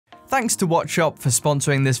Thanks to Watchshop for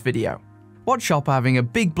sponsoring this video. Watchshop are having a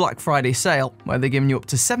big Black Friday sale where they're giving you up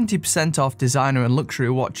to 70% off designer and luxury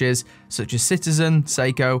watches such as Citizen,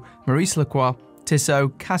 Seiko, Maurice Lacroix,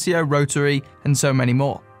 Tissot, Casio, Rotary, and so many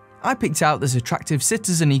more. I picked out this attractive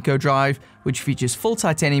Citizen Eco Drive, which features full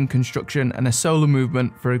titanium construction and a solar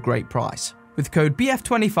movement for a great price. With code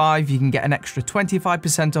BF25, you can get an extra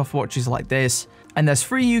 25% off watches like this, and there's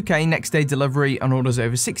free UK next day delivery on orders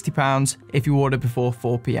over £60 if you order before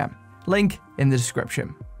 4 PM. Link in the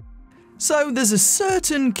description. So there's a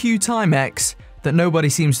certain Q-Timex that nobody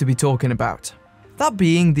seems to be talking about. That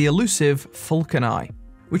being the elusive Falcon Eye,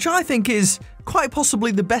 which I think is quite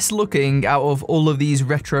possibly the best looking out of all of these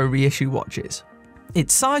retro reissue watches.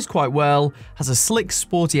 It's sized quite well, has a slick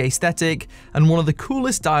sporty aesthetic, and one of the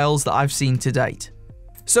coolest dials that I've seen to date.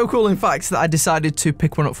 So cool in fact that I decided to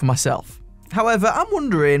pick one up for myself. However, I'm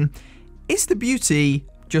wondering, is the beauty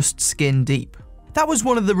just skin deep? That was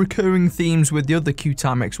one of the recurring themes with the other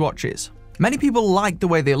Q-Timex watches. Many people liked the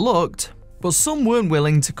way they looked, but some weren't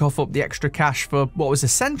willing to cough up the extra cash for what was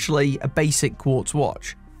essentially a basic quartz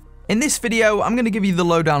watch. In this video, I'm going to give you the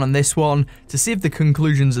lowdown on this one to see if the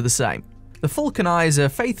conclusions are the same. The Falcon Eye is a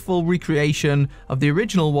faithful recreation of the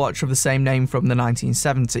original watch of the same name from the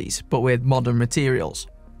 1970s, but with modern materials.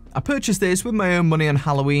 I purchased this with my own money on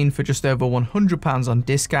Halloween for just over £100 on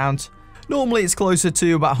discount. Normally it's closer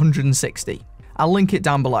to about £160. I'll link it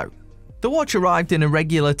down below. The watch arrived in a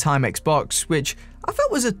regular Timex box, which I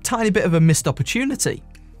felt was a tiny bit of a missed opportunity.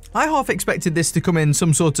 I half expected this to come in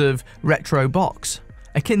some sort of retro box,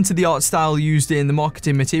 akin to the art style used in the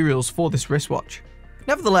marketing materials for this wristwatch.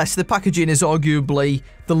 Nevertheless, the packaging is arguably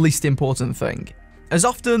the least important thing. As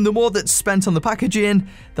often, the more that's spent on the packaging,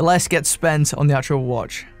 the less gets spent on the actual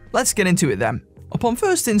watch. Let's get into it then. Upon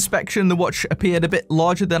first inspection, the watch appeared a bit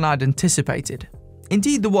larger than I'd anticipated.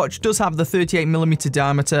 Indeed, the watch does have the 38mm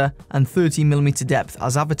diameter and 30mm depth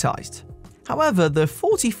as advertised. However, the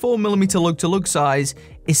 44mm lug-to-lug size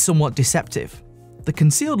is somewhat deceptive. The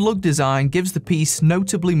concealed lug design gives the piece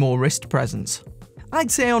notably more wrist presence. I'd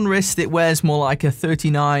say on wrist it wears more like a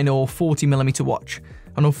 39 or 40mm watch,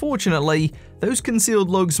 and unfortunately, those concealed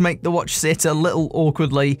lugs make the watch sit a little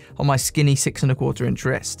awkwardly on my skinny 6¼ inch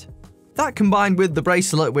wrist. That combined with the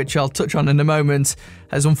bracelet, which I'll touch on in a moment,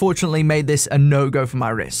 has unfortunately made this a no-go for my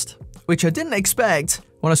wrist, which I didn't expect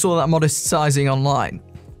when I saw that modest sizing online.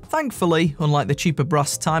 Thankfully, unlike the cheaper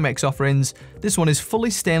brass Timex offerings, this one is fully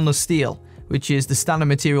stainless steel, which is the standard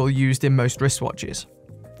material used in most wristwatches.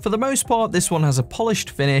 For the most part, this one has a polished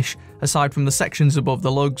finish, aside from the sections above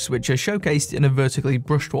the lugs, which are showcased in a vertically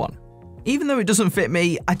brushed one. Even though it doesn't fit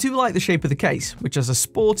me, I do like the shape of the case, which has a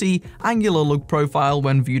sporty, angular lug profile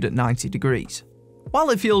when viewed at 90 degrees.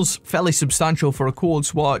 While it feels fairly substantial for a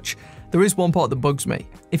quartz watch, there is one part that bugs me.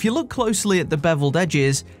 If you look closely at the beveled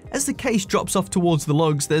edges, as the case drops off towards the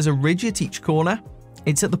lugs, there's a ridge at each corner.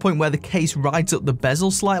 It's at the point where the case rides up the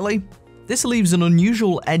bezel slightly. This leaves an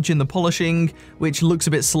unusual edge in the polishing, which looks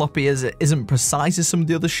a bit sloppy as it isn't precise as some of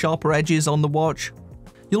the other sharper edges on the watch.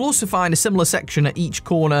 You'll also find a similar section at each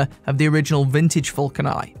corner of the original vintage Falcon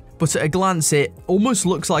Eye, but at a glance it almost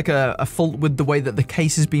looks like a fault with the way that the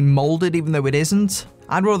case has been molded, even though it isn't.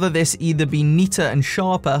 I'd rather this either be neater and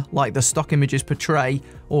sharper like the stock images portray,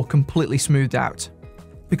 or completely smoothed out.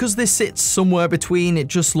 Because this sits somewhere between, it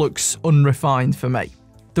just looks unrefined for me.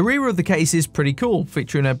 The rear of the case is pretty cool,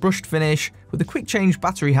 featuring a brushed finish with a quick change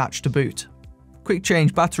battery hatch to boot. Quick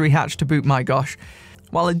change battery hatch to boot, my gosh.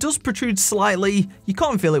 While it does protrude slightly, you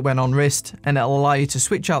can't feel it when on wrist, and it'll allow you to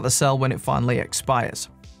switch out the cell when it finally expires.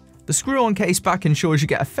 The screw-on case back ensures you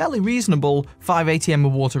get a fairly reasonable 5 ATM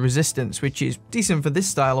of water resistance, which is decent for this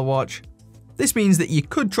style of watch. This means that you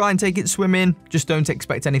could try and take it swimming, just don't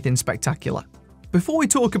expect anything spectacular. Before we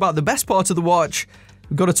talk about the best part of the watch,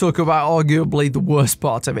 we've got to talk about arguably the worst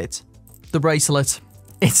part of it. The bracelet.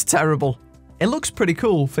 It's terrible. It looks pretty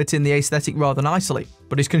cool, fitting the aesthetic rather nicely,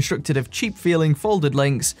 but is constructed of cheap-feeling folded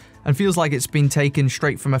links and feels like it's been taken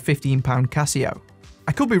straight from a £15 Casio.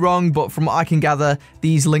 I could be wrong, but from what I can gather,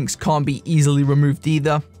 these links can't be easily removed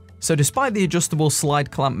either. So despite the adjustable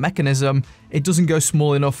slide clamp mechanism, it doesn't go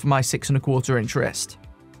small enough for my 6¼ inch wrist.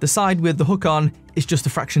 The side with the hook on is just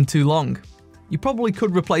a fraction too long. You probably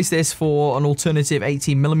could replace this for an alternative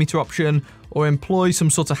 18mm option, or employ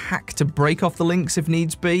some sort of hack to break off the links if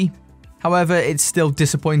needs be. However, it's still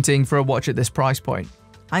disappointing for a watch at this price point.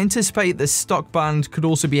 I anticipate this stock band could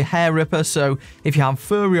also be a hair ripper, so if you have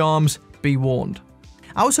furry arms, be warned.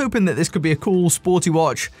 I was hoping that this could be a cool, sporty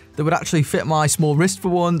watch that would actually fit my small wrist for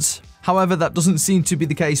once. However, that doesn't seem to be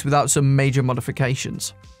the case without some major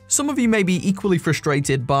modifications. Some of you may be equally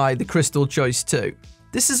frustrated by the crystal choice too.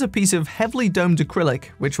 This is a piece of heavily domed acrylic,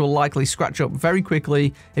 which will likely scratch up very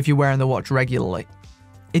quickly if you're wearing the watch regularly.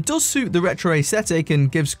 It does suit the retro aesthetic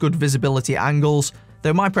and gives good visibility angles,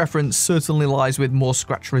 though my preference certainly lies with more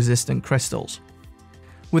scratch-resistant crystals.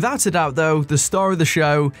 Without a doubt though, the star of the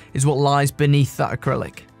show is what lies beneath that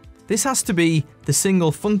acrylic. This has to be the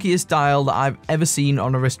single funkiest dial that I've ever seen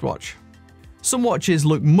on a wristwatch. Some watches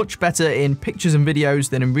look much better in pictures and videos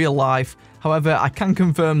than in real life, however I can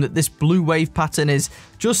confirm that this blue wave pattern is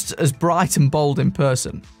just as bright and bold in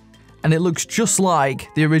person. And it looks just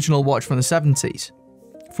like the original watch from the 70s.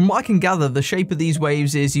 From what I can gather, the shape of these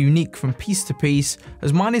waves is unique from piece to piece,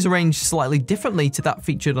 as mine is arranged slightly differently to that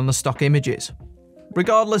featured on the stock images.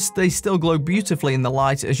 Regardless, they still glow beautifully in the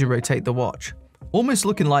light as you rotate the watch, almost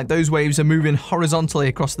looking like those waves are moving horizontally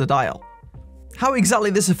across the dial. How exactly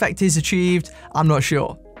this effect is achieved, I'm not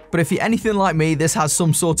sure, but if you're anything like me, this has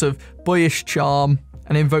some sort of boyish charm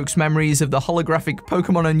and invokes memories of the holographic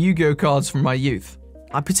Pokemon and Yu-Gi-Oh cards from my youth.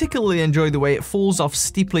 I particularly enjoy the way it falls off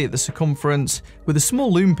steeply at the circumference, with the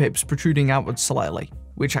small lume pips protruding outwards slightly,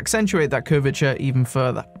 which accentuate that curvature even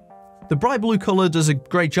further. The bright blue colour does a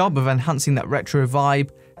great job of enhancing that retro vibe,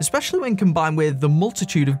 especially when combined with the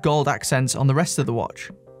multitude of gold accents on the rest of the watch.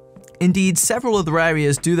 Indeed, several other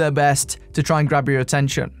areas do their best to try and grab your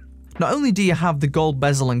attention. Not only do you have the gold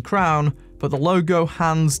bezel and crown, but the logo,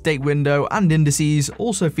 hands, date window and indices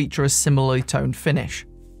also feature a similarly toned finish.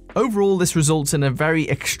 Overall, this results in a very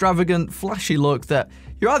extravagant, flashy look that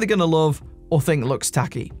you're either going to love or think looks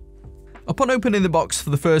tacky. Upon opening the box for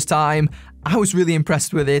the first time, I was really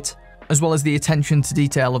impressed with it, as well as the attention to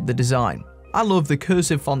detail of the design. I love the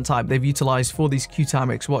cursive font type they've utilised for these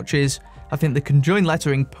Q-Timex watches. I think the conjoined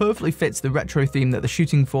lettering perfectly fits the retro theme that they're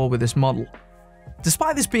shooting for with this model.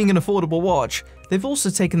 Despite this being an affordable watch, they've also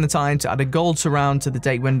taken the time to add a gold surround to the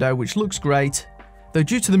date window, which looks great. Though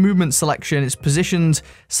due to the movement selection, it's positioned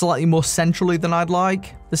slightly more centrally than I'd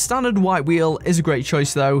like. The standard white wheel is a great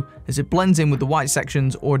choice though, as it blends in with the white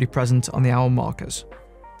sections already present on the hour markers.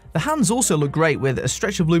 The hands also look great with a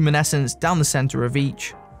stretch of luminescence down the centre of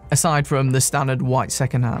each, aside from the standard white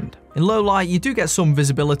second hand. In low light, you do get some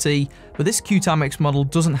visibility, but this Q-Timex model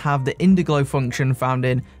doesn't have the Indiglow function found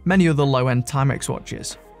in many other low-end Timex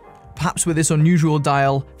watches. Perhaps with this unusual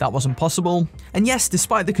dial, that wasn't possible. And yes,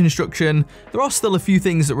 despite the construction, there are still a few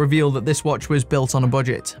things that reveal that this watch was built on a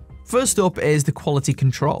budget. First up is the quality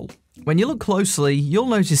control. When you look closely, you'll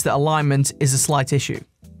notice that alignment is a slight issue.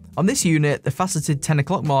 On this unit, the faceted 10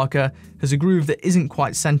 o'clock marker has a groove that isn't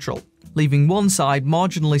quite central, leaving one side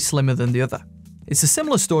marginally slimmer than the other. It's a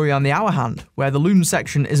similar story on the hour hand, where the lume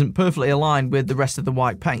section isn't perfectly aligned with the rest of the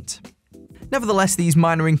white paint. Nevertheless, these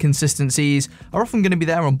minor inconsistencies are often going to be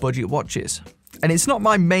there on budget watches. And it's not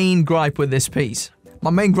my main gripe with this piece. My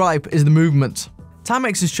main gripe is the movement.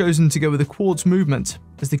 Timex has chosen to go with a quartz movement,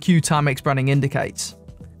 as the Q-Timex branding indicates.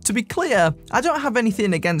 To be clear, I don't have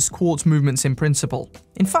anything against quartz movements in principle.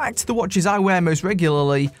 In fact, the watches I wear most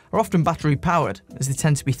regularly are often battery powered, as they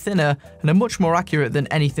tend to be thinner and are much more accurate than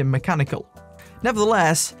anything mechanical.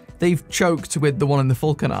 Nevertheless, they've choked with the one in the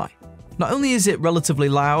Falcon Eye. Not only is it relatively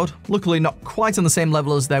loud, luckily not quite on the same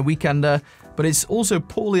level as their weekender, but it's also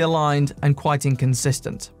poorly aligned and quite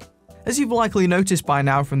inconsistent. As you've likely noticed by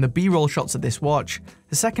now from the B-roll shots of this watch,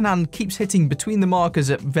 the second hand keeps hitting between the markers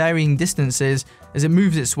at varying distances as it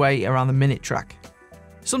moves its way around the minute track.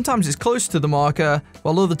 Sometimes it's close to the marker,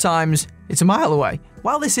 while other times it's a mile away.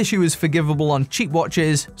 While this issue is forgivable on cheap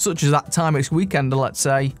watches, such as that Timex weekender let's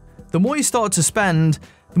say, the more you start to spend,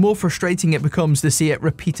 the more frustrating it becomes to see it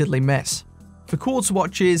repeatedly miss. For quartz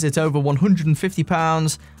watches at over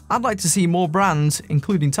 £150, I'd like to see more brands,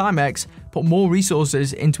 including Timex, put more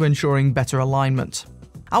resources into ensuring better alignment.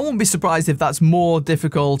 I won't be surprised if that's more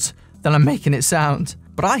difficult than I'm making it sound,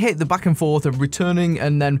 but I hate the back and forth of returning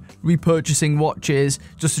and then repurchasing watches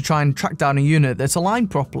just to try and track down a unit that's aligned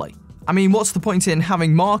properly. I mean, what's the point in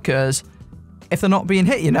having markers if they're not being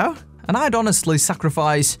hit, you know? And I'd honestly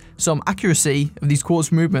sacrifice some accuracy of these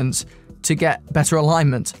quartz movements to get better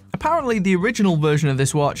alignment. Apparently, the original version of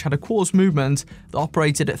this watch had a quartz movement that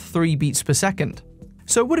operated at 3 beats per second.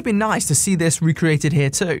 So it would have been nice to see this recreated here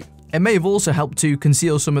too. It may have also helped to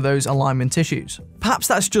conceal some of those alignment issues. Perhaps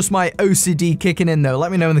that's just my OCD kicking in though,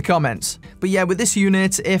 let me know in the comments. But yeah, with this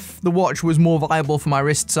unit, if the watch was more viable for my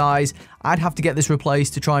wrist size, I'd have to get this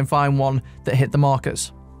replaced to try and find one that hit the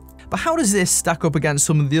markers. But how does this stack up against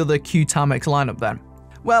some of the other Q-Timex lineup then?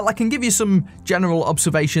 Well, I can give you some general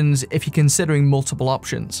observations if you're considering multiple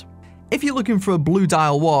options. If you're looking for a blue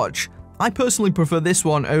dial watch, I personally prefer this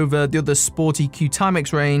one over the other sporty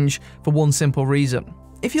Q-Timex range for one simple reason.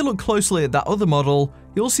 If you look closely at that other model,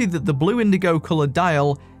 you'll see that the blue indigo coloured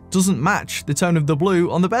dial doesn't match the tone of the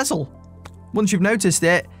blue on the bezel. Once you've noticed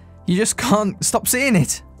it, you just can't stop seeing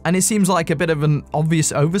it. And it seems like a bit of an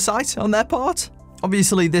obvious oversight on their part.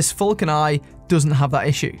 Obviously, this Falcon Eye doesn't have that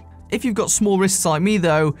issue. If you've got small wrists like me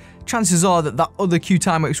though, chances are that other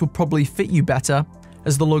Q-Timex will probably fit you better,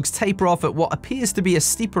 as the lugs taper off at what appears to be a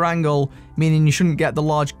steeper angle, meaning you shouldn't get the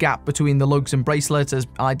large gap between the lugs and bracelet as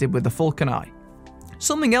I did with the Falcon Eye.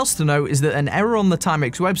 Something else to note is that an error on the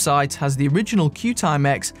Timex website has the original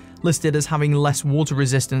Q-Timex listed as having less water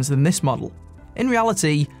resistance than this model. In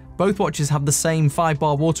reality, both watches have the same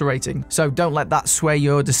 5-bar water rating, so don't let that sway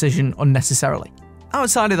your decision unnecessarily.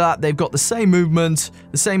 Outside of that, they've got the same movement,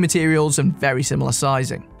 the same materials, and very similar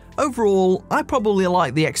sizing. Overall, I probably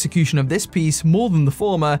like the execution of this piece more than the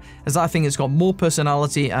former, as I think it's got more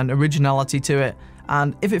personality and originality to it,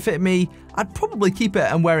 and if it fit me, I'd probably keep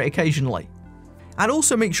it and wear it occasionally. I'd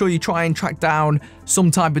also make sure you try and track down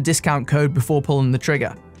some type of discount code before pulling the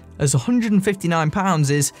trigger, as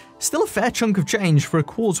 £159 is still a fair chunk of change for a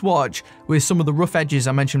quartz watch with some of the rough edges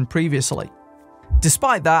I mentioned previously.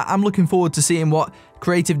 Despite that, I'm looking forward to seeing what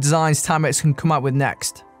creative designs Timex can come out with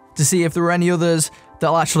next, to see if there are any others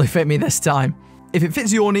that'll actually fit me this time. If it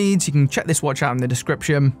fits your needs, you can check this watch out in the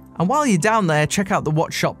description, and while you're down there, check out the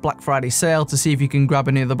Watch Shop Black Friday sale to see if you can grab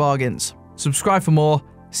any of the bargains. Subscribe for more,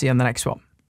 see you on the next one.